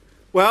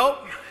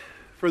Well,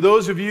 for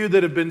those of you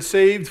that have been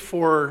saved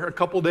for a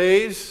couple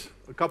days,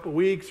 a couple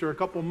weeks, or a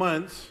couple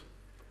months,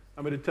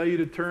 I'm going to tell you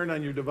to turn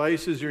on your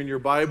devices or in your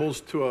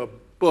Bibles to a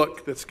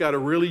book that's got a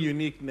really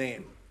unique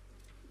name.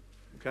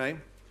 Okay?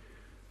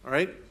 All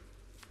right?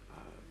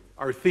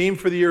 Our theme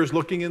for the year is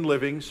looking and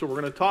living, so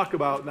we're going to talk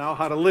about now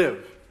how to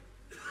live.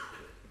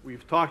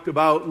 We've talked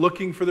about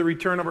looking for the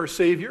return of our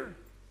Savior,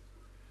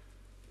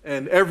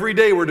 and every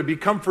day we're to be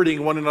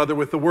comforting one another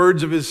with the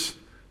words of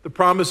the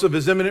promise of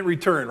His imminent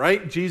return,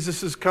 right?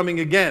 Jesus is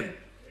coming again.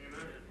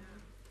 Amen.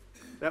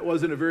 That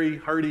wasn't a very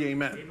hearty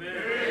amen.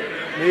 Amen.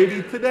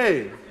 Maybe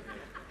today.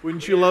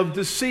 Wouldn't you love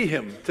to see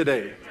Him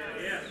today?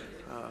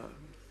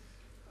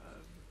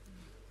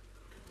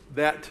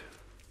 That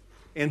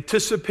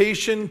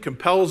anticipation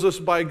compels us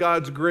by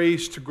God's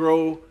grace to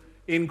grow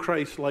in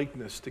Christ's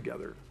likeness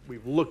together.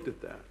 We've looked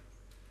at that.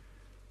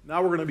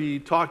 Now we're going to be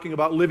talking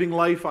about living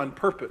life on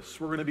purpose.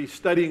 We're going to be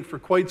studying for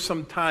quite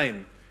some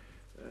time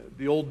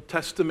the Old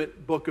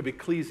Testament book of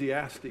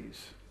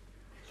Ecclesiastes.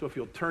 So if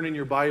you'll turn in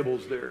your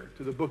Bibles there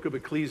to the book of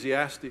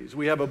Ecclesiastes.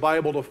 We have a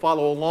Bible to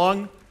follow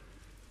along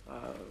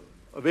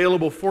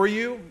available for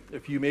you.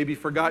 If you maybe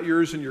forgot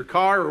yours in your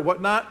car or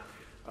whatnot,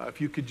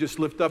 if you could just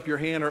lift up your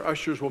hand, our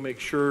ushers will make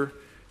sure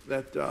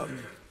that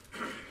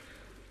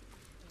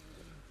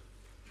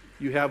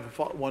you have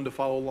one to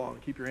follow along.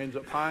 Keep your hands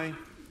up high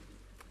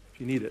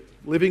if you need it.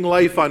 Living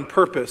life on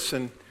purpose.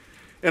 And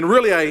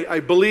really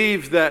I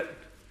believe that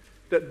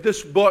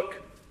this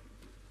book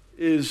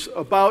is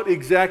about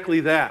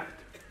exactly that.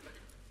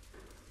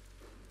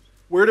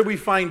 Where do we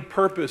find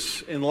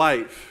purpose in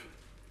life?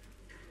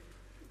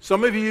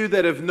 Some of you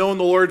that have known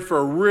the Lord for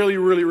a really,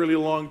 really, really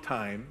long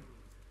time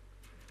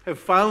have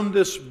found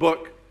this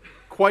book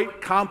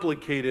quite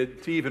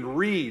complicated to even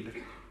read,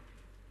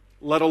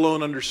 let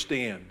alone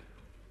understand.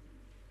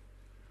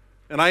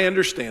 And I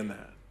understand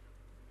that.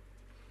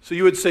 So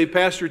you would say,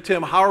 Pastor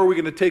Tim, how are we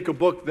going to take a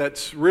book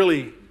that's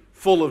really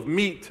full of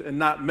meat and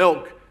not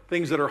milk,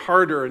 things that are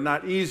harder and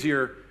not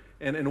easier,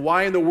 and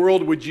why in the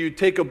world would you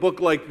take a book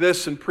like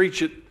this and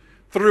preach it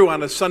through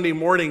on a Sunday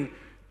morning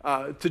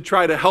to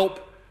try to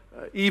help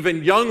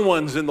even young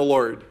ones in the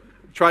Lord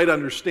try to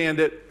understand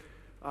it?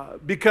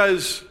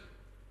 Because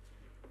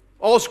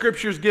all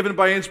Scripture is given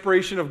by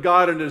inspiration of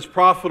God and is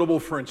profitable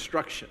for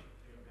instruction.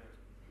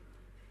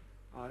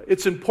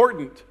 It's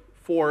important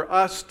for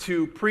us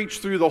to preach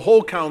through the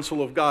whole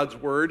counsel of God's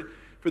Word.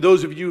 For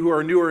those of you who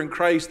are newer in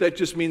Christ, that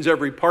just means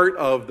every part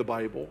of the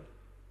Bible.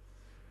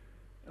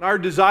 And our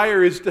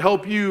desire is to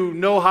help you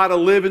know how to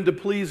live and to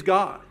please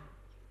God.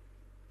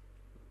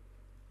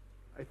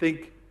 I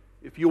think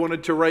if you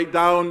wanted to write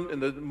down in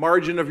the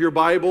margin of your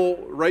Bible,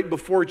 right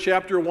before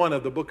chapter 1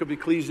 of the book of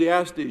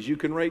Ecclesiastes, you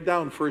can write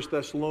down 1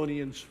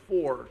 Thessalonians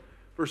 4,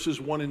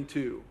 verses 1 and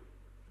 2.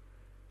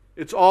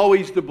 It's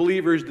always the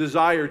believer's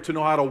desire to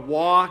know how to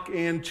walk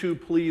and to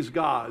please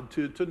God,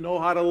 to know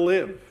how to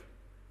live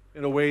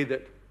in a way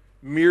that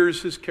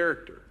mirrors His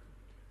character.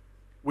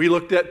 We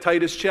looked at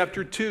Titus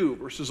chapter 2,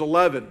 verses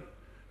 11,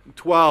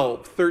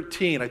 12,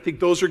 13. I think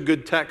those are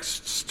good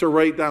texts to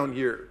write down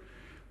here.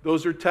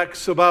 Those are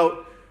texts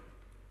about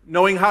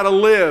knowing how to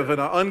live in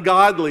an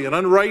ungodly and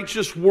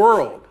unrighteous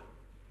world.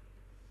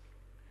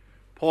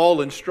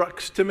 Paul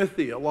instructs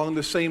Timothy along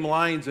the same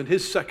lines in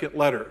his second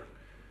letter.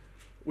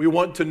 We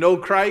want to know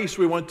Christ,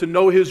 we want to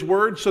know His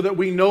Word so that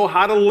we know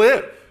how to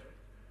live.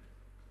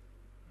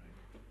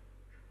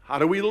 How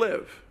do we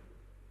live?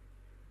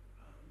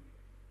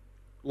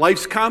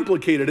 Life's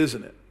complicated,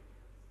 isn't it?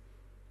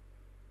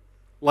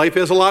 Life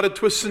has a lot of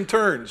twists and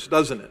turns,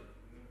 doesn't it?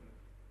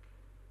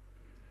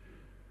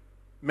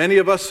 Many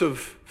of us have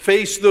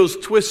faced those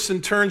twists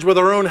and turns with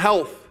our own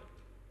health.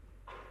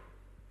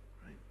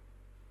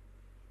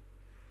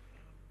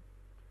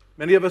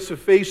 Many of us have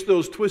faced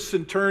those twists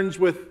and turns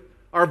with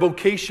our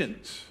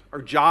vocations,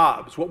 our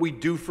jobs, what we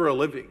do for a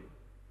living.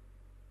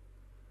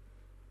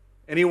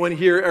 Anyone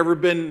here ever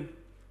been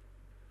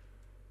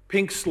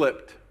pink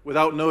slipped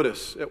without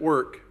notice at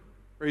work?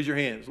 Raise your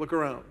hands. Look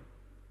around.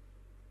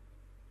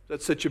 Does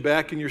that set you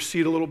back in your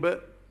seat a little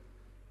bit?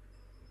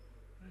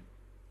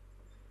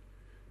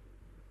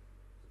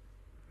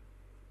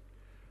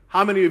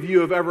 How many of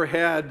you have ever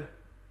had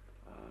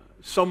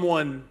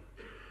someone,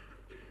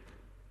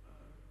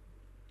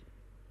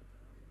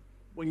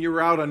 when you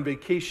were out on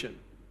vacation,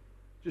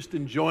 just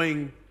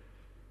enjoying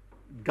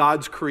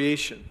God's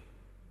creation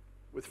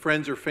with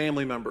friends or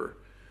family member,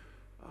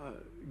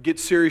 get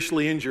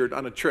seriously injured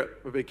on a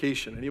trip, a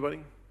vacation? Anybody?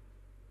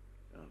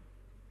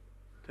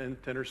 10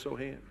 or so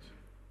hands.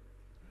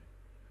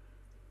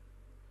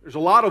 There's a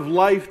lot of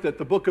life that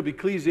the book of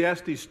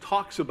Ecclesiastes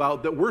talks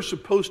about that we're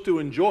supposed to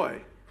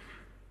enjoy.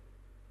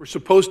 We're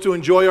supposed to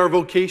enjoy our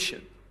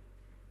vocation.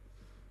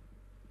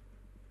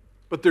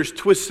 But there's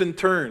twists and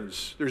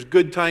turns. There's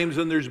good times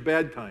and there's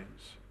bad times.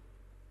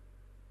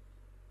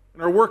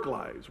 In our work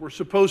lives, we're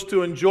supposed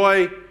to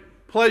enjoy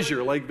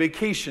pleasure like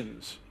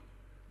vacations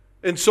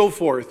and so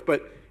forth.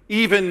 But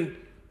even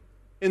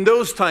in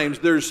those times,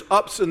 there's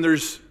ups and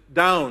there's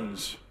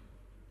downs.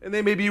 And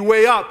they may be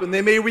way up and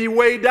they may be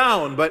way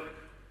down. But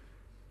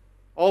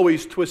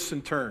always twists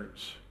and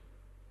turns.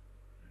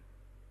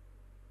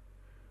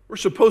 We're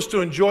supposed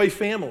to enjoy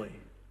family.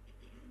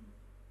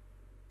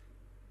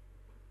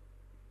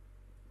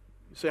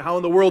 You say, how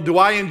in the world do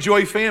I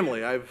enjoy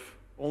family? I've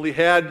only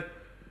had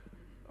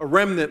a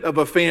remnant of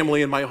a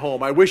family in my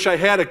home. I wish I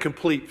had a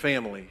complete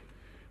family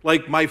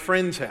like my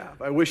friends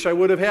have. I wish I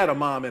would have had a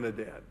mom and a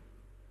dad.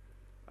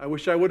 I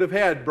wish I would have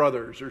had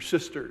brothers or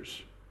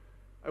sisters.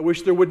 I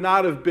wish there would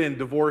not have been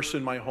divorce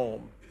in my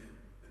home.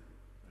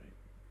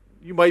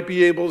 You might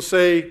be able to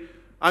say,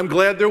 I'm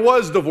glad there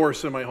was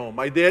divorce in my home.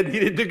 My dad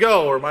needed to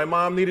go, or my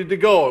mom needed to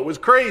go. It was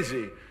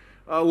crazy.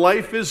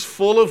 Life is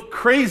full of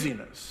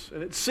craziness.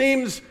 And it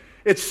seems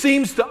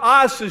to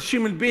us as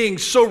human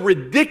beings so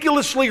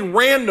ridiculously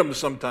random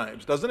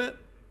sometimes, doesn't it?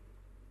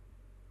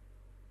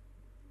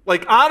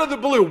 Like out of the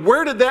blue,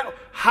 where did that,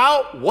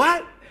 how,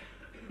 what?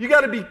 You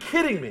got to be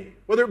kidding me.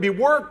 Whether it be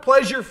work,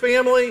 pleasure,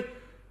 family,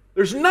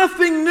 there's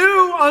nothing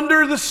new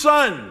under the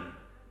sun.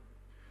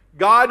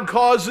 God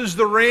causes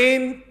the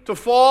rain to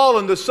fall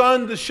and the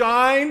sun to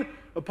shine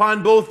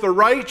upon both the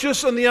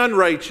righteous and the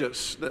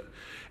unrighteous.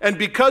 And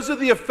because of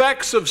the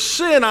effects of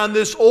sin on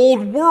this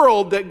old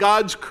world that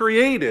God's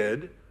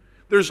created,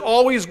 there's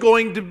always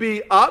going to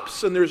be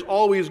ups and there's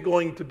always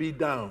going to be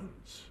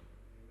downs.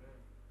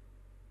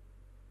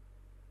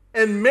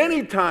 And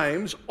many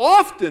times,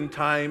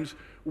 oftentimes,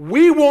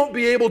 we won't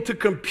be able to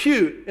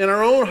compute in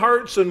our own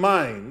hearts and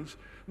minds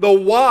the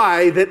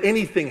why that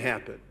anything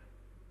happened.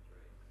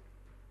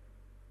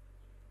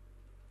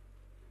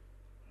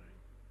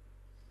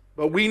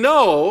 But we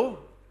know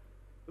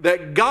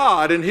that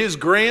God, in His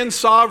grand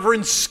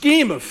sovereign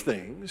scheme of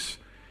things,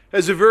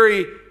 has a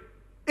very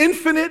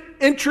infinite,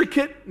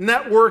 intricate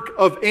network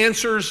of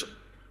answers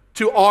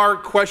to our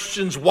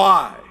questions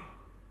why.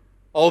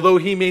 Although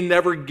He may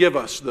never give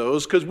us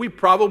those, because we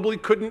probably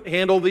couldn't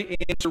handle the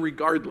answer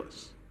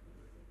regardless.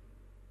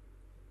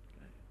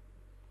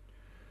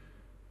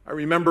 I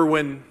remember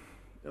when,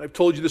 and I've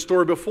told you the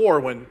story before,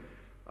 when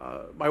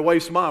my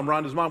wife's mom,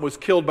 Rhonda's mom, was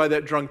killed by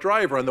that drunk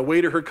driver on the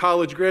way to her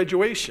college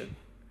graduation.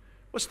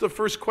 What's the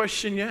first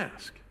question you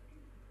ask?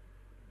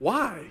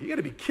 Why? You got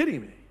to be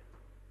kidding me.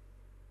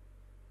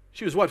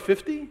 She was what,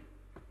 50?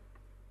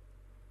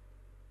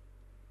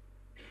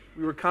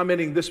 We were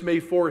commenting this May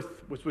 4th,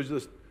 which was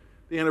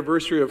the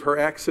anniversary of her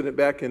accident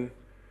back in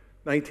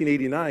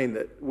 1989,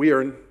 that we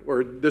are,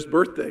 or this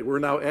birthday, we're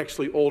now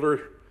actually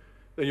older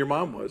than your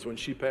mom was when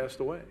she passed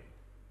away.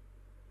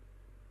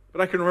 But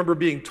I can remember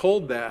being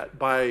told that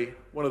by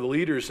one of the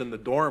leaders in the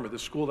dorm at the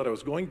school that I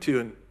was going to,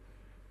 and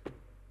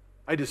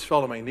I just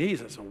fell to my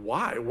knees. I said,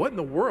 why? What in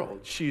the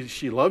world?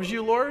 She loves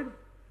you, Lord.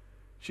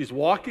 She's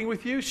walking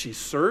with you. She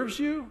serves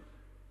you.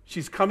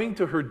 She's coming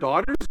to her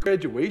daughter's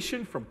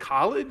graduation from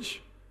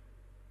college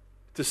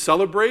to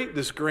celebrate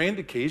this grand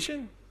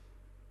occasion.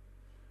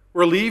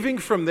 We're leaving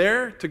from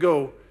there to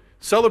go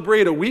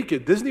celebrate a week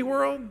at Disney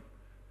World,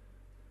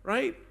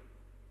 right?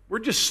 We're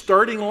just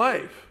starting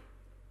life.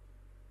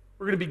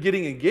 We're going to be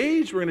getting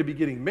engaged. We're going to be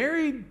getting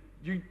married.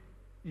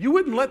 You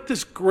wouldn't let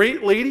this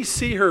great lady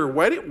see her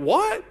wedding?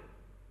 What?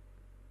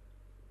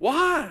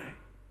 Why?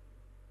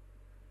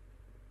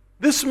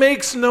 This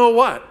makes no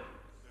what?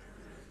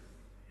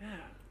 Yeah.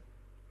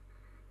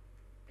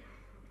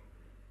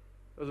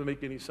 Doesn't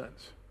make any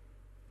sense.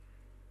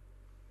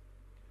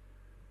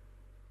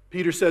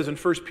 Peter says in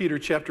 1 Peter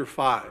chapter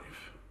 5,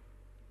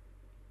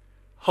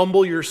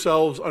 humble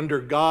yourselves under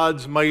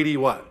God's mighty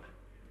what?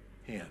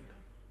 Hand.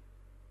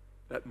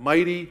 That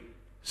mighty,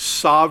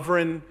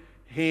 sovereign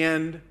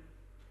hand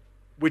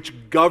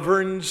which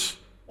governs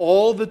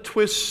all the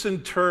twists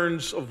and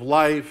turns of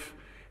life,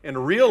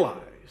 and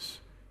realize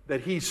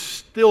that He's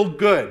still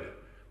good,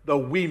 though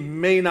we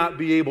may not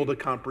be able to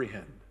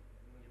comprehend.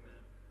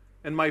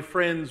 And my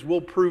friends,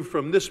 will prove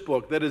from this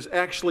book that is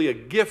actually a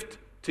gift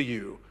to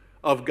you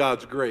of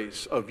God's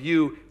grace, of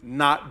you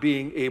not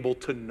being able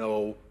to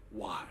know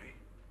why.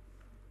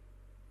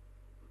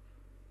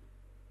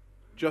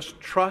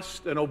 Just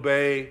trust and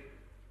obey,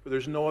 for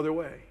there's no other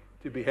way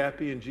to be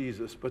happy in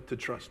Jesus but to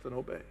trust and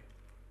obey.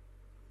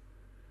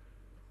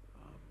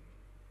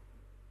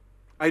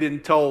 I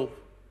didn't tell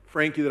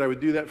Frankie that I would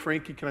do that.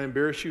 Frankie, can I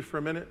embarrass you for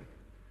a minute?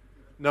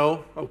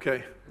 No?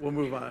 Okay, we'll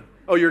move on.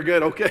 Oh, you're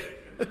good? Okay.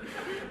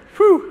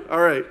 Whew,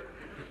 all right.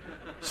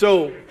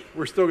 So,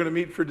 we're still going to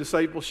meet for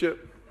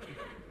discipleship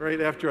right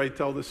after I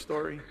tell this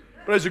story.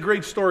 But it's a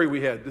great story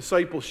we had,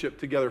 discipleship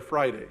together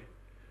Friday.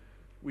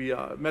 We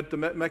met the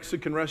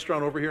Mexican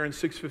restaurant over here in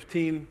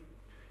 615,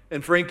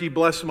 and Frankie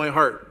blessed my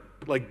heart,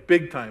 like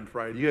big time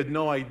Friday. You had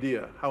no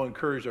idea how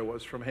encouraged I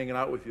was from hanging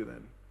out with you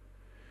then.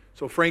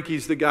 So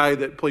Frankie's the guy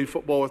that played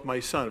football with my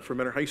son from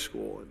Mentor High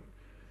School,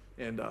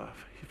 and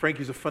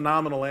Frankie's a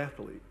phenomenal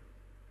athlete.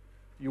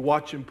 You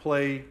watch him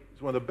play,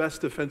 he's one of the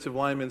best defensive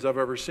linemen I've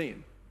ever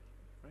seen.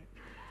 Right?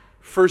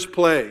 First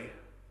play,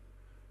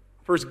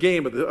 first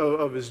game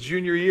of his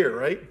junior year,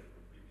 right?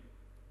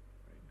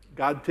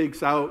 God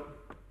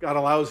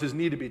allows his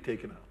knee to be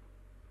taken out,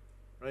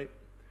 right?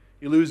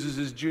 He loses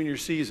his junior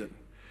season,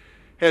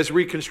 has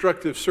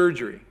reconstructive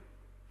surgery.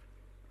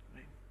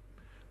 Right?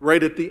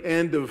 right at the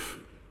end of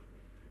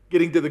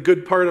getting to the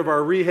good part of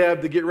our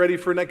rehab to get ready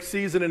for next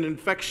season, an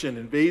infection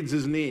invades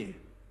his knee,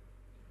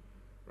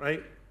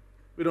 right?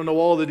 We don't know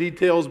all the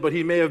details, but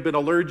he may have been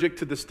allergic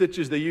to the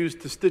stitches they used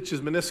to stitch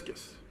his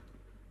meniscus,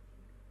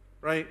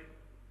 right?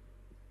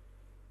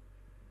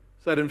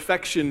 So that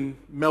infection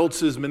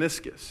melts his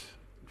meniscus,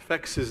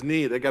 infects his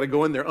knee. They got to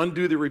go in there,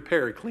 undo the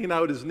repair, clean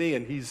out his knee,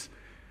 and he's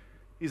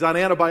on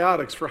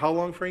antibiotics for how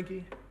long,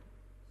 Frankie?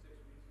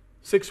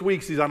 6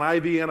 weeks. He's on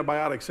IV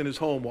antibiotics in his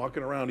home,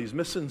 walking around. He's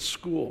missing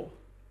school,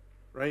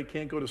 right?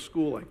 Can't go to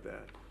school like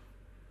that,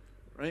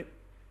 right?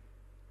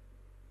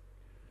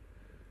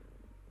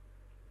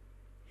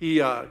 He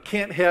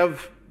can't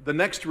have the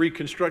next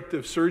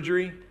reconstructive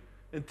surgery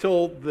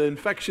until the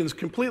infection's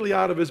completely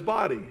out of his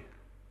body.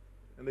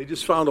 And they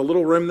just found a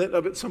little remnant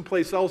of it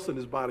someplace else in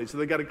his body, so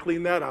they got to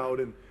clean that out.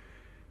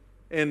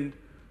 And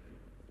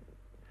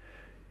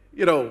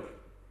you know,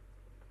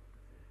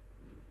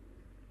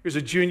 here's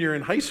a junior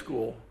in high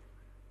school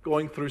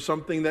going through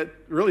something that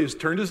really has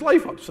turned his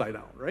life upside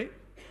down, right?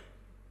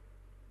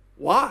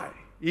 Why?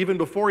 Even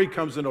before he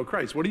comes to know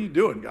Christ. What are you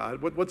doing,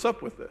 God? What's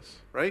up with this,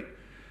 right?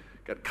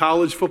 Got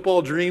college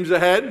football dreams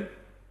ahead.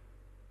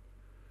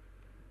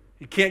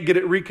 He can't get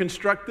it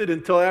reconstructed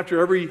until after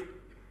every,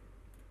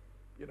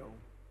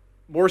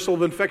 morsel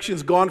of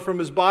infection's gone from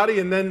his body,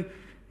 and then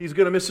he's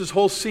going to miss his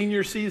whole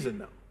senior season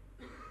now.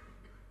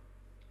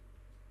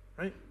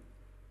 Right?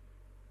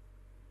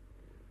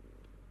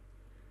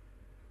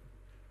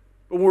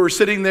 But when we were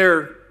sitting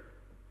there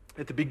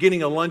at the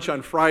beginning of lunch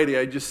on Friday,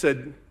 I just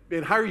said,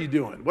 man, how are you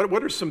doing?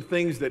 What are some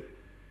things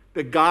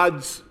that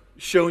God's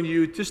shown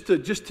you just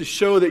to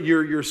show that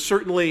you're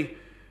certainly,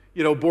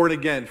 born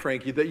again,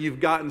 Frankie, that you've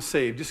gotten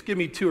saved? Just give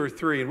me 2 or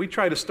 3. And we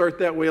try to start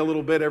that way a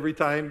little bit every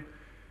time.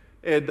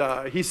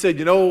 And he said,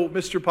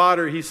 Mr.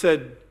 Potter, he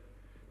said,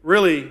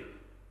 really,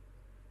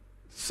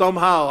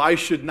 somehow I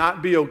should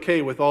not be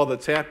okay with all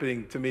that's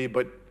happening to me,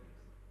 but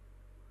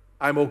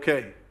I'm okay.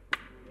 Amen.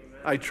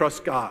 I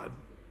trust God.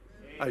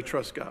 Amen. I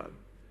trust God.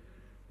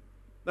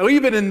 Now,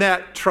 even in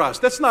that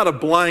trust, that's not a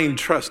blind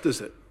trust,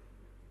 is it?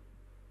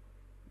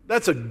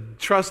 That's a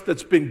trust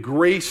that's been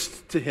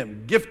graced to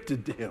him,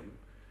 gifted to him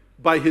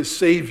by his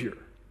Savior.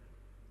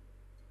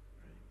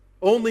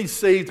 Only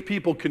saved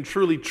people can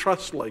truly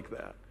trust like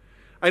that.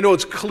 I know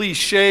it's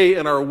cliche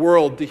in our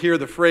world to hear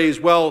the phrase,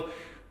 well,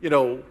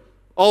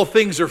 all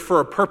things are for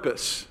a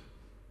purpose.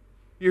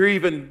 You hear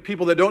even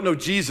people that don't know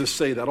Jesus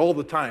say that all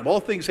the time. All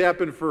things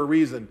happen for a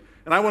reason.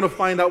 And I want to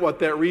find out what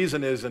that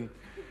reason is. And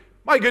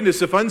my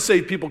goodness, if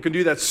unsaved people can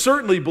do that,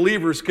 certainly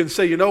believers can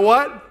say, you know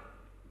what?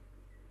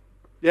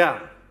 Yeah,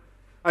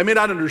 I may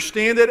not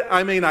understand it,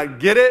 I may not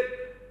get it,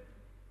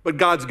 but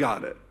God's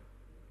got it.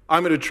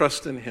 I'm going to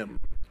trust in him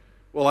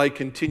while I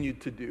continue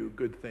to do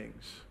good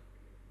things.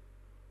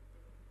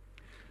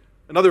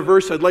 Another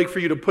verse I'd like for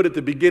you to put at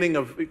the beginning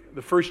of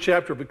the first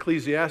chapter of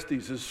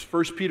Ecclesiastes is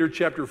 1 Peter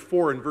chapter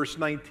 4 and verse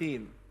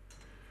 19.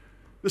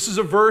 This is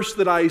a verse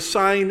that I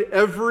sign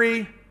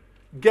every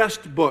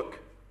guest book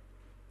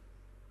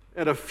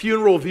at a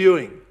funeral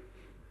viewing.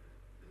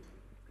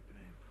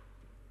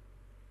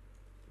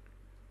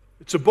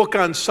 It's a book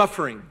on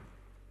suffering.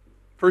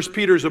 1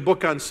 Peter is a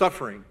book on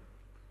suffering.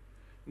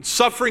 And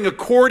suffering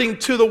according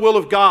to the will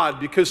of God,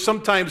 because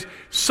sometimes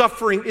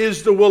suffering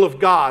is the will of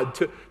God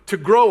to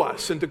grow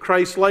us into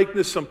Christ's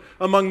likeness,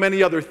 among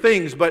many other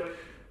things. But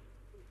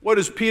what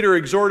does Peter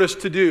exhort us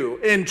to do?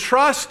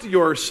 Entrust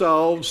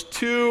yourselves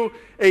to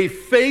a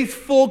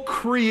faithful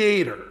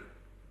Creator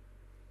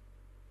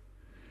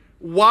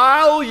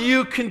while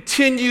you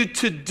continue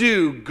to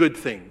do good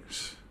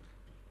things.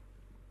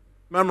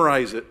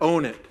 Memorize it,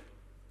 own it.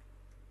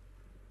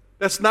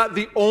 That's not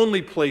the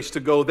only place to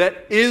go.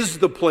 That is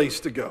the place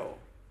to go.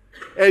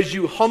 As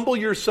you humble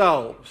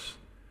yourselves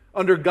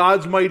under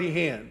God's mighty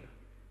hand.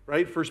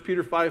 Right? 1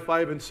 Peter 5,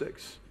 5 and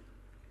 6.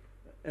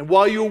 And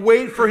while you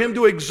wait for him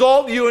to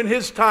exalt you in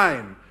his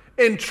time,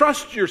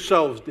 entrust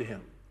yourselves to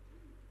him,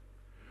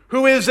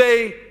 who is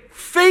a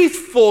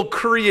faithful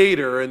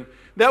Creator. And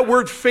that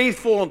word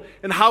faithful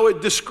and how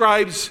it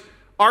describes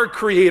our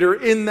Creator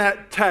in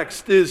that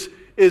text is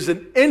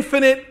an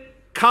infinite,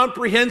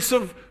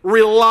 comprehensive,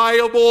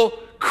 reliable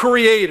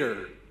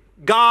Creator.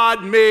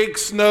 God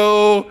makes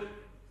no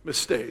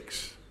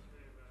mistakes.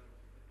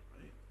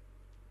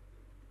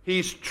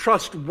 He's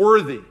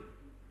trustworthy.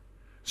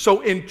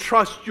 So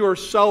entrust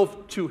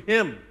yourself to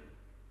him.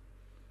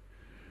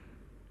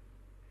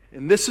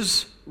 And this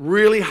is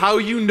really how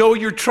you know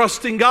you're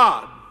trusting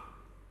God.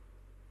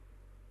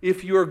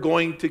 If you are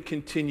going to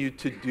continue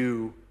to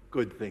do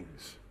good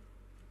things.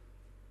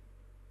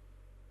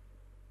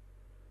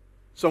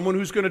 Someone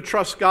who's going to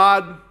trust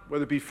God,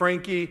 whether it be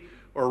Frankie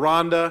or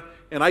Rhonda,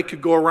 and I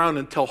could go around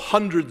and tell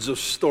hundreds of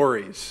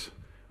stories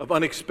of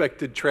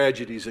unexpected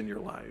tragedies in your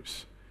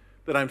lives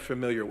that I'm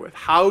familiar with.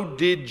 How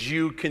did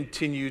you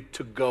continue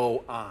to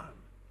go on?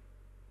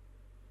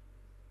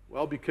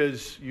 Well,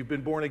 because you've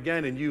been born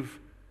again and you've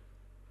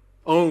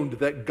owned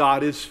that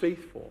God is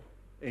faithful.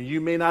 And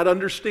you may not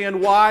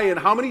understand why. And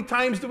how many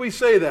times do we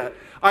say that?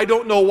 I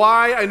don't know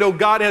why. I know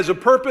God has a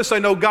purpose. I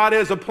know God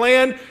has a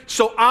plan.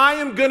 So I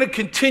am going to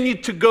continue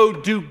to go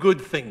do good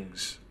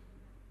things.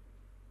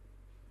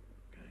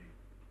 Okay.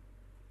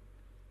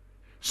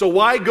 So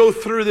why go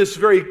through this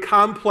very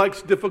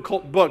complex,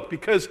 difficult book?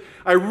 Because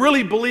I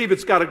really believe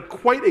it's got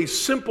quite a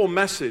simple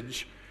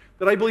message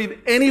that I believe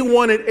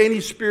anyone at any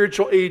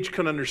spiritual age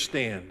can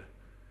understand.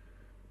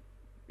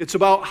 It's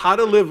about how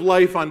to live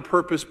life on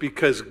purpose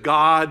because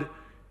God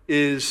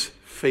is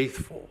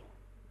faithful,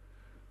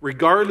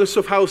 regardless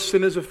of how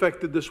sin has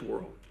affected this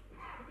world.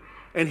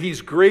 And He's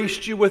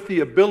graced you with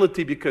the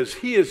ability, because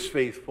He is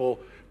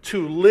faithful,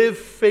 to live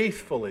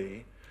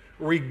faithfully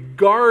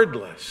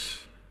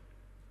regardless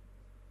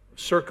of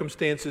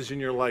circumstances in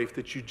your life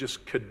that you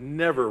just could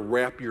never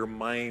wrap your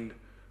mind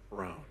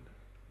around.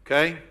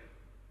 Okay?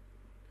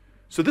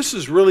 So this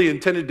is really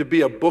intended to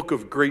be a book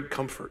of great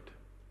comfort,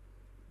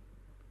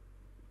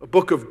 a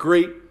book of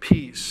great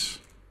peace.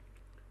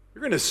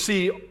 You're going to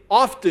see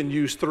often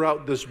used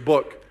throughout this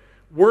book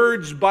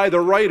words by the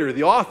writer,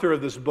 the author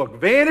of this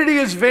book. Vanity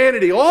is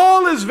vanity.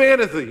 All is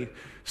vanity,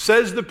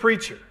 says the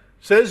preacher,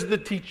 says the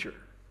teacher.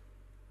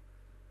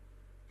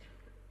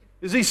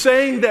 Is he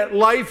saying that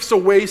life's a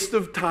waste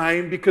of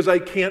time because I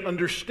can't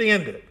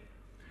understand it?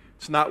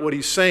 It's not what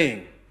he's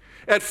saying.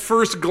 At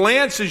first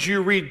glance, as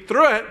you read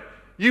through it,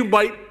 you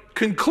might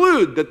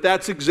conclude that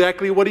that's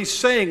exactly what he's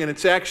saying, and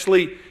it's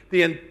actually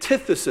the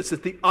antithesis,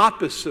 it's the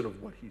opposite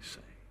of what he's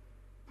saying.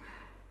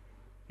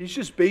 He's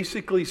just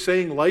basically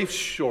saying life's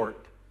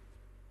short.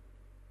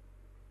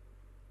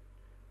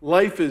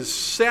 Life is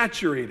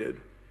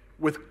saturated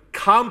with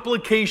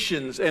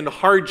complications and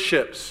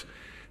hardships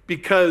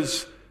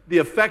because the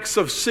effects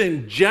of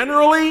sin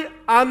generally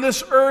on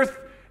this earth,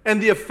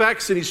 and the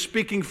effects, and he's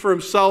speaking for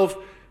himself,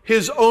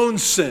 his own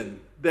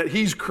sin that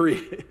he's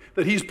created,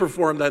 that he's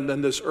performed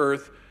on this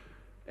earth,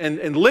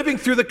 and living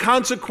through the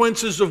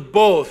consequences of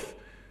both.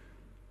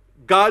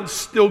 God's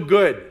still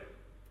good.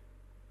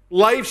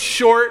 Life's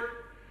short.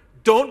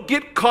 Don't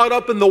get caught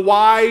up in the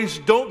whys.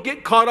 Don't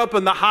get caught up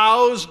in the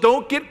hows.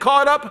 Don't get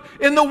caught up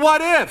in the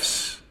what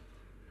ifs.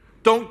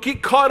 Don't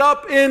get caught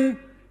up in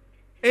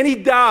any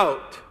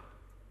doubt.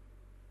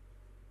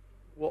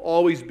 We'll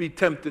always be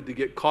tempted to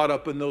get caught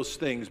up in those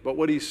things. But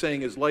what he's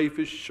saying is life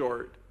is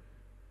short.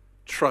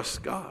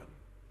 Trust God.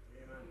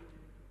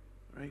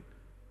 Right?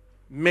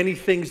 Many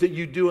things that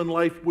you do in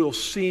life will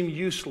seem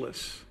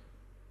useless.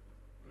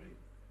 Right?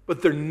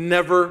 But they're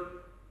never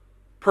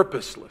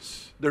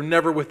purposeless. They're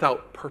never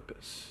without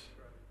purpose.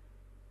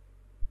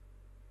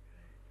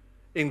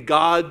 In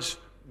God's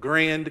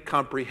grand,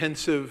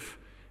 comprehensive,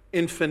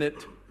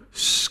 infinite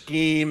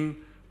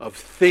scheme of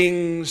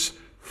things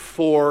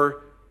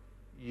for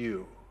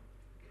you.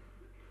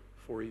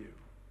 For you.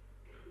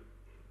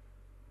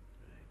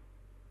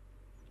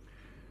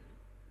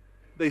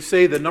 They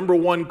say the number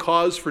one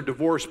cause for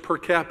divorce per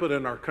capita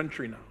in our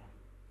country now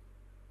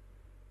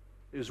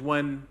is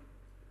when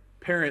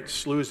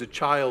parents lose a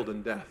child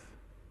in death.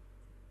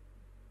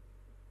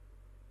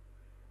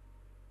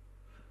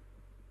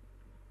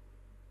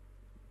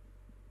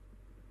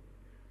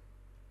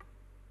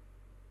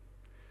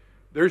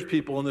 There's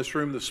people in this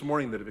room this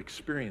morning that have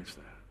experienced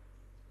that.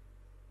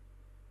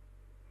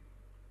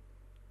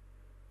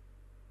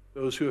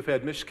 Those who have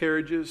had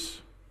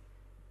miscarriages,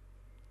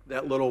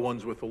 that little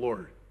one's with the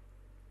Lord.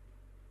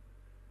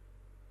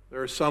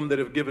 There are some that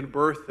have given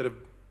birth,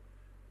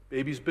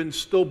 baby's been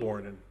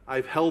stillborn, and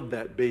I've held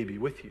that baby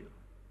with you,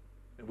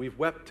 and we've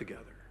wept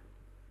together.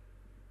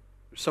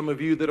 There's some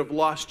of you that have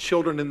lost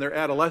children in their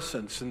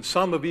adolescence, and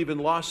some have even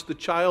lost the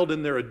child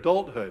in their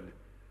adulthood.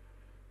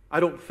 I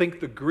don't think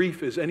the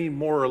grief is any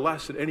more or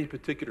less at any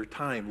particular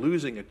time.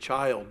 Losing a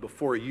child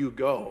before you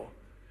go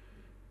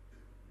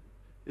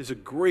is a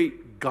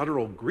great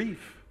guttural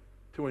grief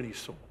to any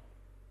soul.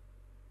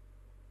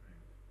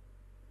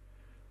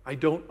 I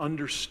don't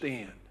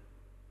understand.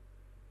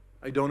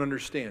 I don't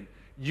understand.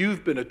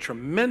 You've been a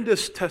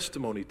tremendous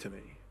testimony to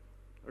me,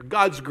 or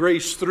God's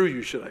grace through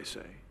you, should I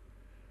say,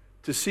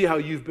 to see how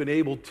you've been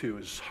able to,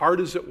 as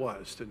hard as it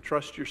was, to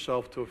entrust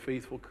yourself to a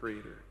faithful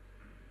Creator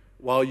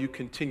while you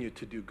continue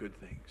to do good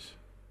things.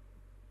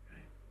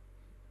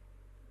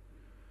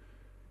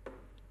 Okay.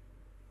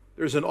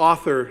 There's an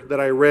author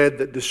that I read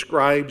that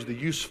describes the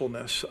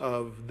usefulness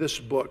of this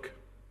book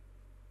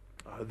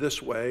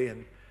this way,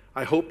 and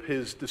I hope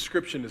his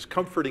description is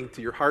comforting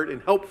to your heart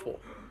and helpful.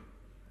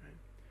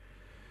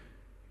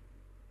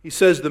 He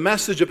says, the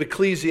message of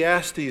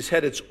Ecclesiastes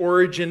had its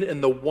origin in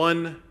the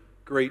one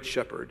great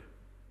shepherd,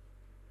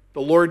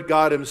 the Lord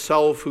God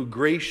himself, who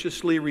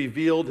graciously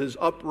revealed his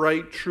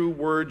upright, true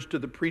words to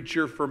the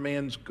preacher for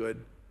man's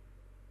good.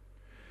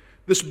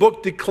 This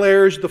book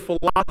declares the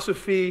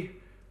philosophy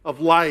of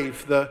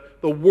life, the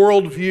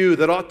worldview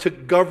that ought to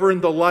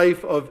govern the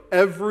life of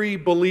every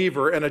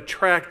believer and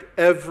attract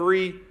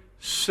every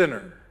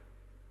sinner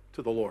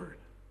to the Lord.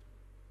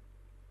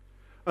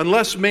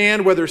 Unless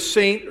man, whether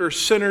saint or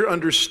sinner,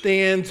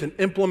 understands and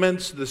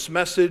implements this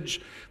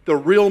message, the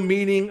real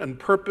meaning and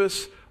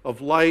purpose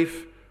of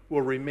life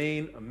will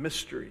remain a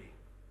mystery,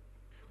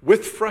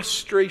 with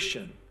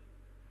frustration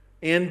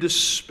and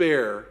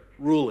despair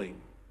ruling.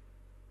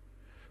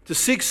 To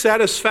seek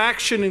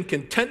satisfaction and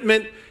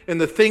contentment in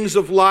the things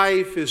of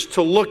life is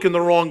to look in the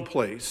wrong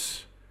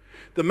place.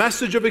 The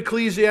message of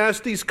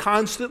Ecclesiastes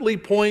constantly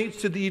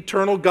points to the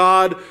eternal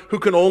God who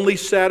can only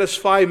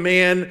satisfy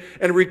man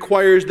and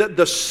requires that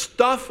the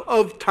stuff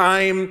of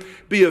time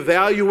be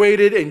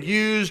evaluated and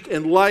used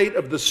in light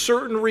of the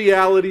certain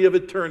reality of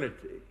eternity.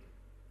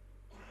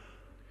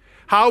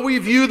 How we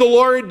view the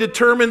Lord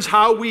determines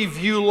how we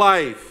view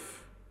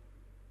life.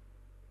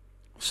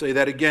 I'll say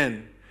that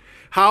again.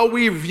 How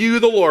we view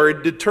the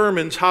Lord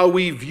determines how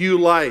we view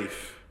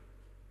life.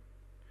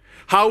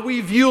 How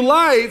we view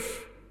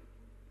life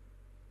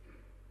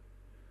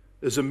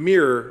is a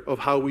mirror of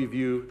how we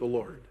view the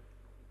Lord.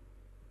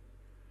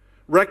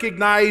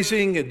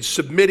 Recognizing and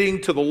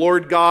submitting to the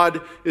Lord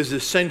God is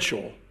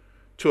essential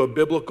to a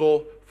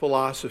biblical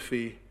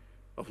philosophy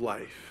of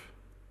life.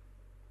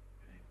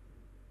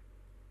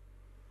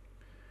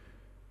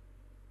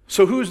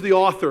 So who's the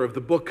author of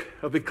the book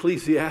of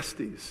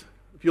Ecclesiastes?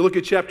 If you look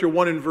at chapter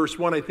 1 and verse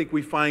 1, I think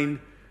we find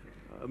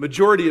a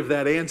majority of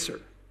that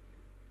answer.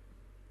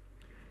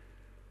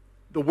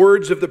 The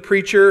words of the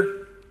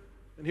preacher,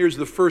 and here's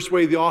the first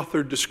way the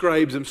author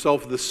describes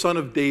himself, the son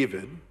of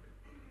David.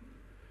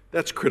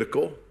 That's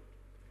critical.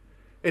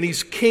 And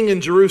he's king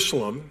in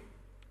Jerusalem,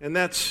 and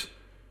that's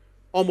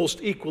almost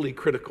equally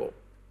critical.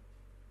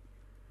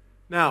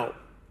 Now,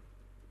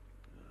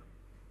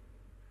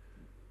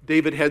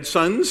 David had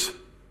sons.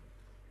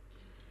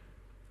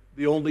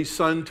 The only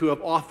son to have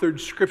authored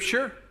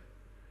Scripture,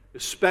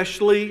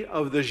 especially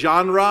of the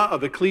genre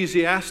of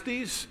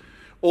Ecclesiastes,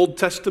 Old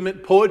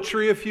Testament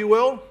poetry, if you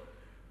will,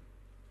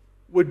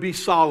 would be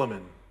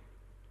Solomon.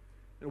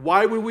 And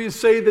why would we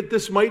say that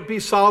this might be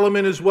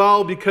Solomon as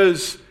well?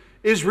 Because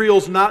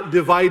Israel's not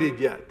divided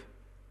yet.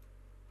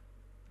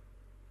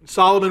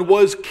 Solomon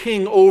was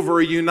king over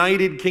a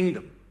united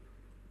kingdom.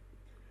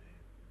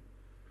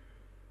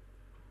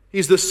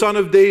 He's the son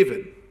of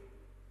David.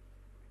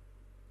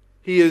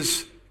 He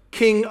is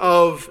king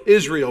of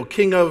Israel,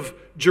 king of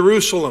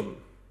Jerusalem.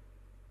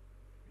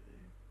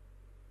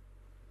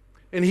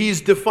 And he's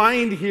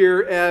defined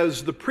here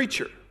as the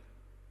preacher.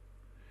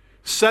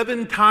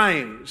 7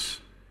 times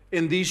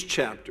in these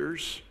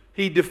chapters,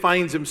 he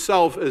defines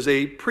himself as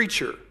a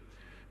preacher.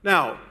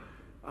 Now,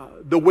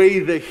 the way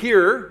the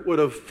hearer would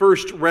have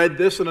first read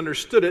this and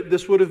understood it,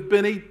 this would have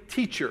been a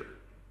teacher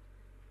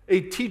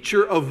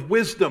of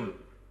wisdom.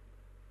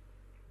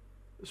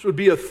 This would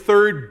be a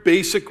third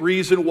basic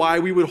reason why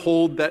we would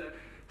hold that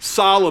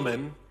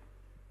Solomon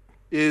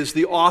is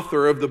the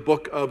author of the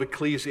book of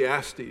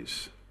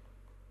Ecclesiastes.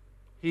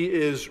 He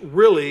is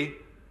really,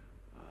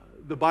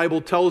 the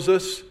Bible tells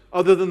us,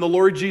 other than the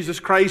Lord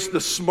Jesus Christ,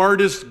 the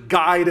smartest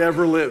guy to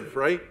ever live,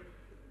 right?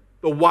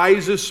 The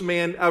wisest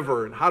man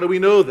ever. And how do we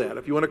know that?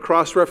 If you want to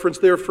cross-reference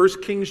there,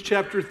 1 Kings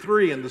chapter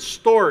 3, and the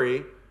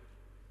story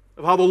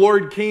of how the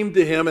Lord came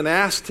to him and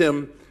asked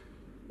him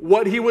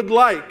what he would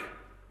like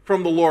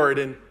from the Lord.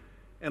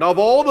 And of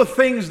all the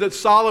things that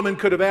Solomon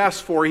could have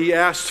asked for, he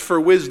asked for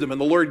wisdom,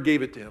 and the Lord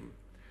gave it to him.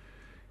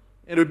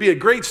 And it would be a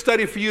great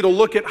study for you to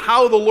look at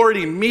how the Lord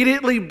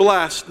immediately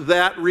blessed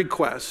that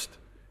request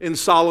in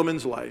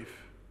Solomon's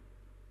life.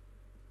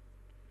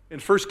 In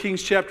 1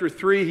 Kings chapter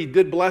 3, he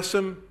did bless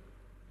him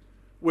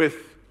with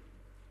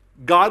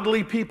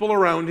godly people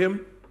around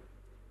him.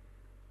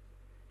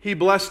 He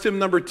blessed him,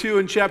 number 2,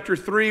 in chapter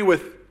 3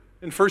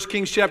 in 1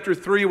 Kings chapter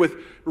 3 with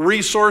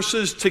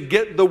resources to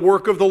get the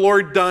work of the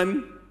Lord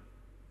done.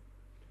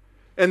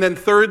 And then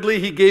thirdly,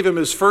 he gave him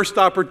his first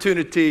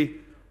opportunity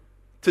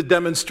to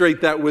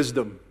demonstrate that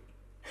wisdom.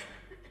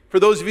 For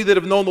those of you that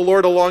have known the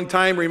Lord a long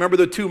time, remember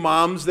the 2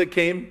 moms that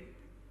came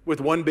with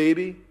one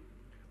baby?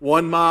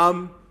 One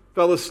mom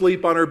fell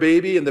asleep on her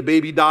baby and the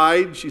baby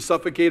died. She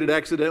suffocated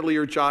accidentally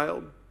her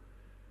child.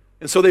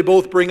 And so they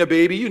both bring a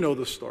baby. You know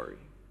the story.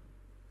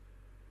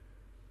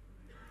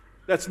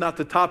 That's not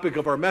the topic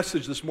of our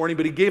message this morning,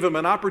 but he gave him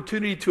an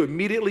opportunity to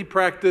immediately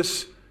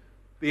practice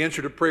the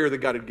answer to prayer that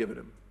God had given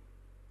him.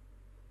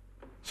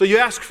 So you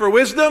ask for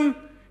wisdom,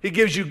 he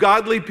gives you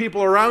godly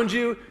people around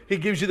you, he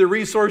gives you the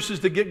resources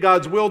to get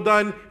God's will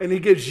done, and he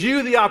gives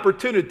you the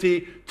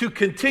opportunity to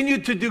continue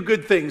to do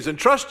good things and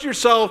trust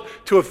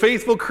yourself to a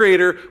faithful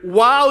Creator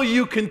while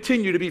you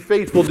continue to be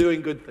faithful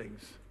doing good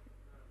things.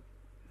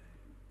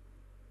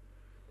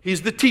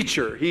 He's the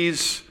teacher.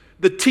 He's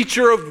the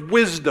teacher of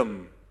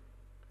wisdom.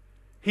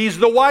 He's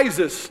the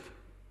wisest.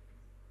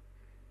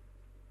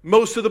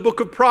 Most of the book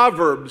of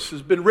Proverbs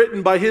has been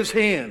written by his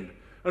hand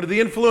under the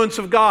influence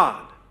of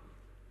God.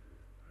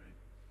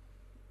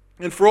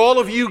 And for all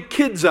of you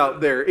kids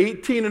out there,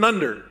 18 and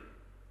under,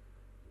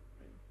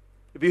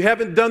 if you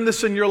haven't done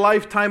this in your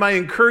lifetime, I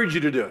encourage you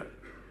to do it.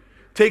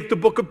 Take the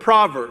book of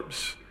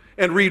Proverbs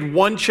and read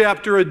 1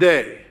 chapter a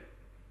day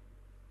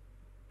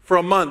for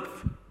a month.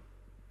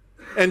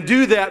 And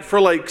do that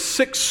for like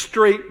 6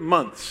 straight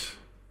months.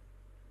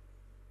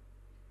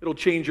 It'll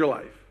change your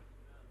life.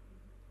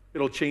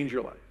 It'll change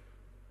your life.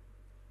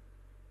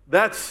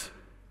 That's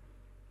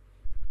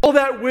All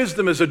that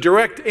wisdom is a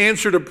direct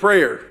answer to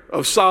prayer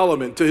of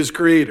Solomon to his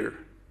Creator.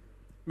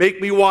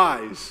 Make me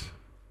wise.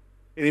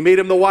 And he made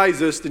him the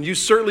wisest, and you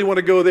certainly want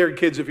to go there,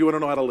 kids, if you want to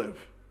know how to live.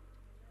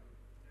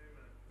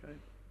 Okay?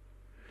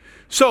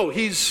 So,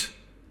 he's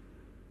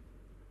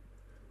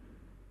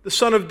the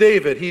son of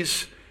David.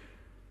 He's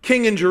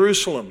king in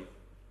Jerusalem.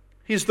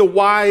 He's the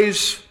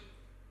wise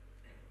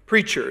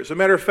preacher. As a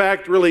matter of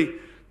fact, really,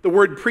 the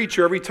word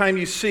preacher, every time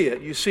you see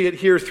it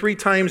here 3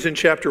 times in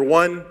chapter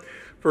 1,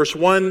 verse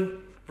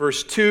 1,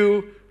 verse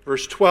 2,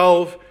 verse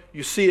 12.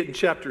 You see it in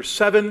chapter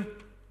 7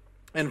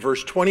 and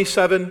verse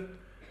 27.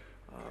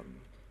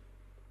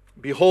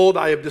 Behold,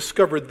 I have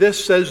discovered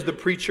this, says the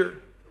preacher.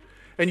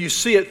 And you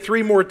see it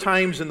 3 more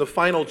times in the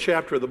final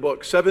chapter of the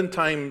book, 7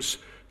 times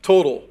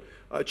total.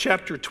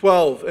 Chapter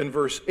 12 and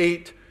verse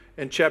 8,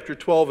 and chapter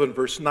 12 and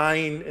verse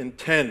 9 and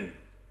 10.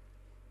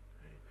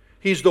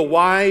 He's the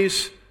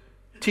wise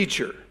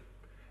teacher,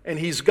 and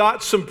he's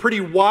got some pretty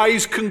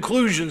wise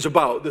conclusions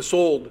about this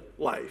old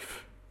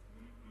life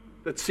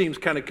that seems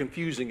kind of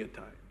confusing at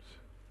times.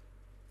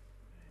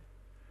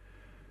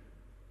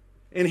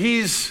 And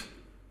he's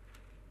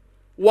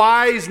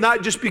wise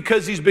not just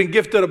because he's been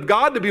gifted of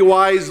God to be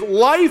wise.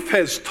 Life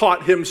has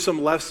taught him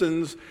some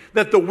lessons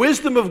that the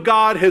wisdom of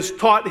God has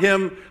taught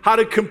him how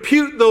to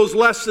compute those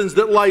lessons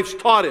that life's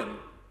taught him.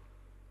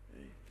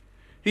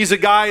 He's a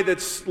guy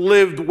that's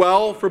lived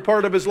well for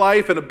part of his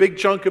life, and a big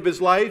chunk of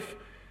his life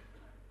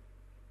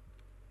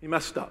he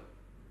messed up.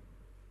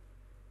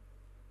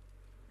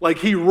 Like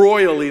he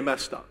royally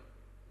messed up.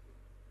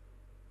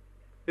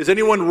 Has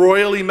anyone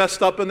royally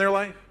messed up in their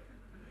life?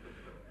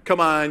 Come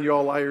on, you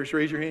all liars,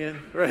 raise your hand.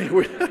 Right?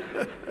 Right?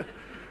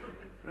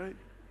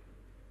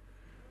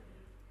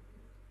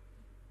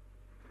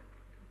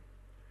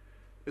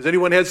 Has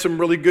anyone had some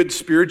really good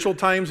spiritual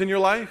times in your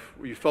life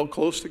where you felt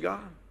close to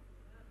God?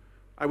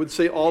 I would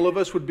say all of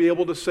us would be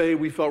able to say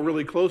we felt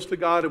really close to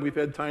God, and we've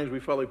had times we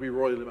felt like we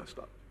royally messed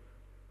up.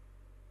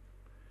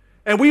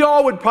 And we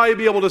all would probably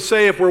be able to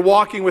say, if we're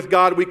walking with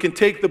God, we can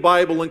take the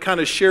Bible and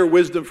kind of share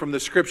wisdom from the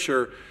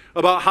Scripture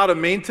about how to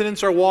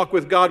maintenance our walk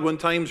with God when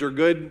times are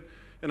good,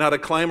 and how to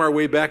climb our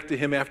way back to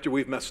Him after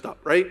we've messed up,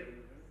 right?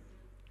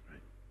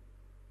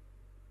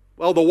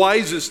 Well, the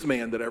wisest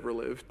man that ever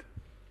lived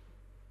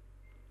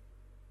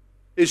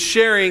is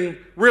sharing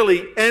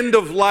really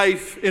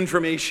end-of-life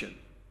information.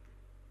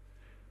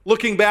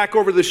 Looking back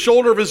over the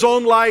shoulder of his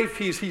own life,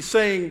 he's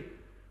saying,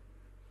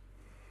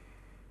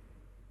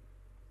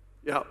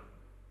 yeah,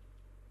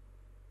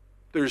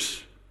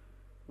 there's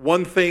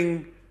one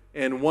thing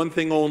and one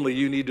thing only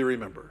you need to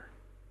remember.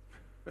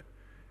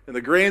 In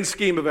the grand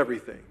scheme of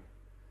everything,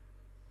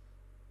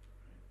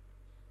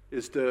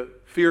 is to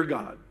fear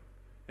God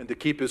and to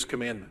keep His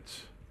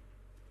commandments.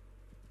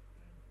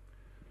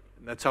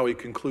 And that's how he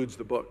concludes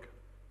the book.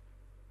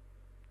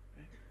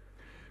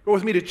 Go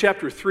with me to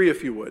chapter 3,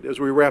 if you would,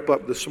 as we wrap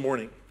up this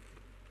morning.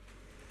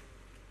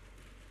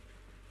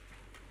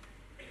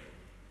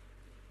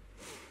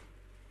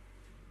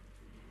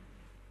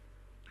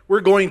 We're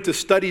going to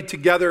study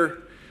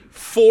together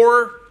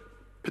 4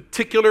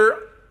 particular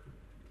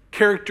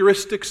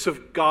characteristics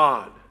of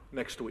God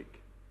next week.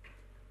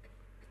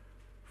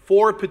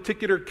 4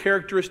 particular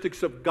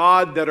characteristics of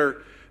God that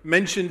are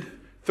mentioned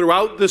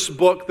throughout this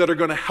book that are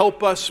going to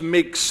help us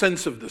make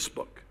sense of this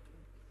book.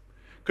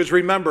 Because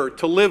remember,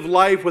 to live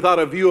life without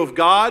a view of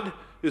God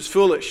is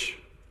foolish.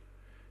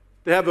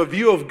 To have a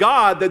view of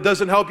God that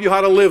doesn't help you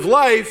how to live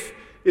life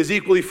is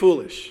equally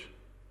foolish.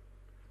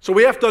 So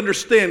we have to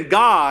understand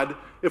God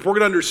if we're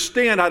going to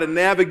understand how to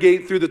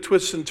navigate through the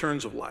twists and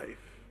turns of life.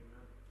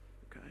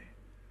 Okay.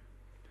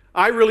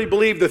 I really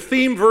believe the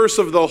theme verse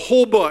of the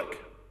whole book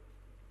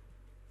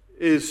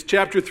is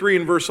chapter 3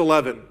 and verse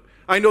 11.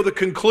 I know the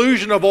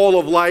conclusion of all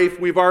of life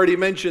we've already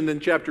mentioned in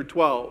chapter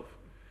 12.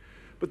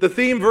 But the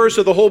theme verse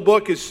of the whole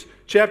book is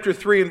chapter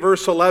 3 and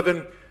verse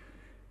 11.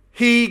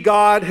 He,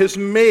 God, has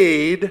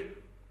made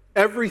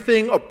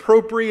everything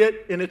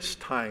appropriate in its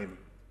time.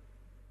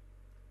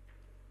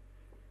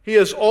 He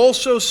has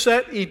also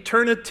set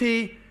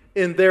eternity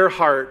in their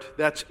heart.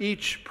 That's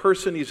each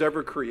person He's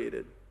ever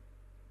created.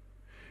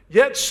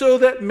 Yet so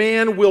that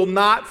man will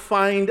not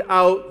find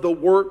out the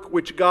work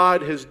which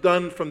God has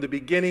done from the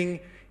beginning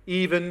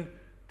even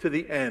to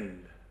the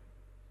end.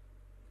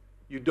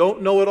 You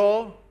don't know it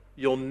all.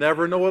 You'll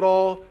never know it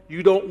all.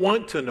 You don't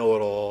want to know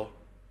it all.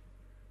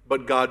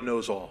 But God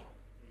knows all.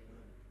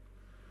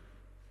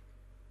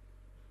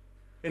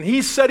 And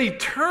He set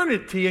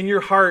eternity in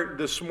your heart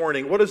this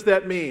morning. What does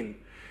that mean?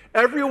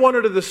 Everyone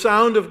under the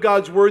sound of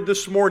God's word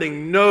this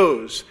morning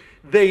knows.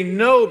 They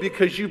know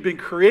because you've been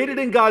created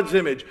in God's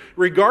image,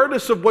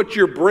 regardless of what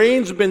your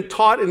brain's been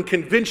taught and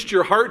convinced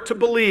your heart to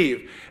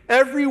believe.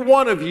 Every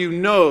one of you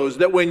knows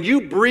that when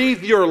you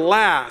breathe your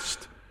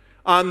last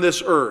on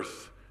this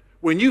earth,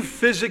 when you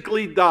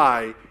physically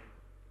die,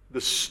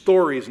 the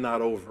story's not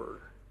over.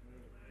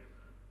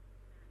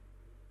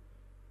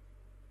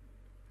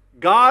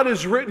 God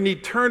has written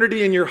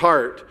eternity in your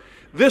heart.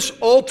 This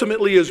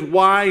ultimately is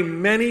why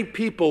many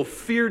people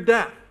fear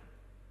death.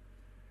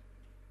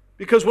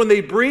 Because when they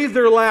breathe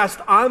their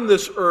last on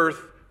this earth,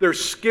 they're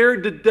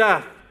scared to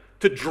death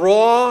to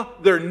draw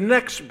their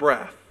next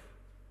breath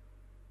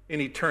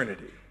in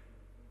eternity.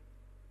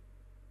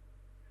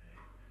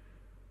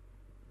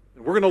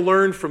 And we're going to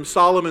learn from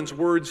Solomon's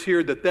words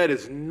here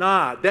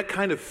that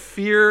kind of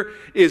fear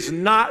is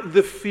not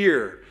the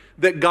fear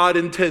that God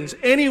intends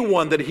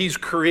anyone that He's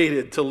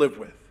created to live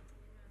with.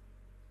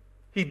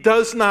 He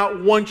does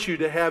not want you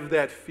to have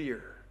that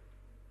fear.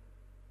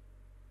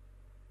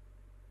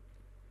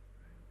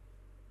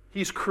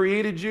 He's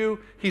created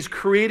you. He's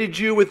created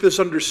you with this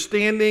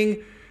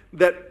understanding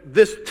that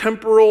this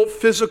temporal,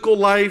 physical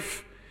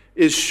life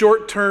is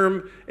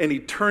short-term and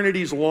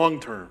eternity's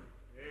long-term.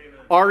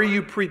 Are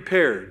you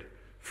prepared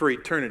for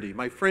eternity?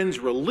 My friends,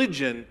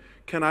 religion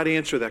cannot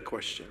answer that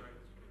question.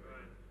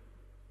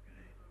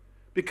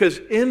 Because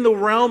in the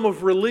realm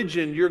of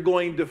religion, you're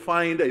going to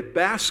find a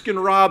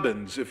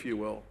Baskin-Robbins, if you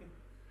will,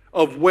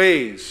 of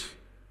ways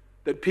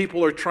that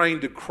people are trying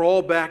to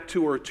crawl back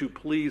to or to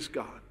please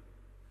God.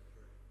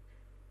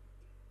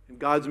 And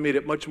God's made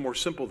it much more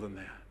simple than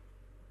that.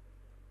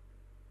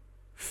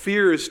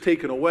 Fear is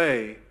taken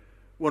away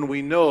when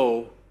we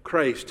know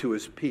Christ, who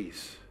is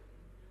peace.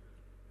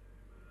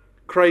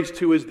 Christ,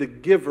 who is the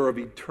giver of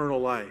eternal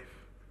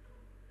life.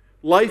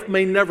 Life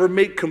may never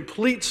make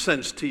complete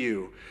sense to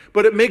you,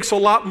 but it makes a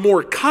lot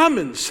more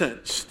common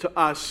sense to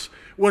us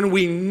when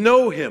we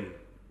know Him,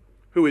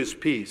 who is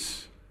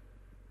peace,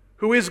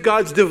 who is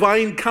God's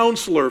divine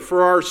counselor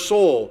for our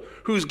soul,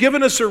 who's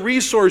given us a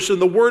resource in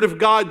the Word of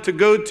God to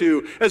go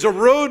to as a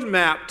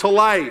roadmap to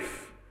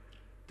life,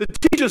 to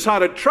teach us how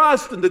to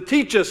trust and to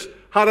teach us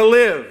how to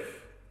live.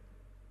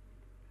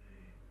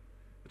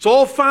 It's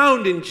all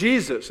found in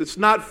Jesus. It's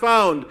not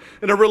found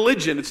in a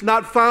religion. It's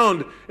not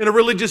found in a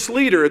religious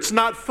leader. It's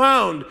not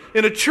found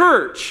in a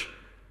church.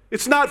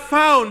 It's not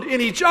found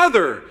in each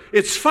other.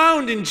 It's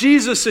found in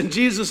Jesus and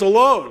Jesus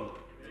alone.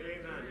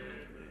 Amen.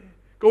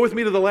 Go with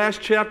me to the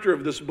last chapter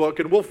of this book,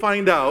 and we'll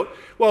find out,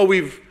 while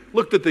we've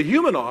looked at the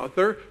human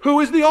author, who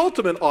is the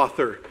ultimate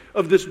author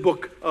of this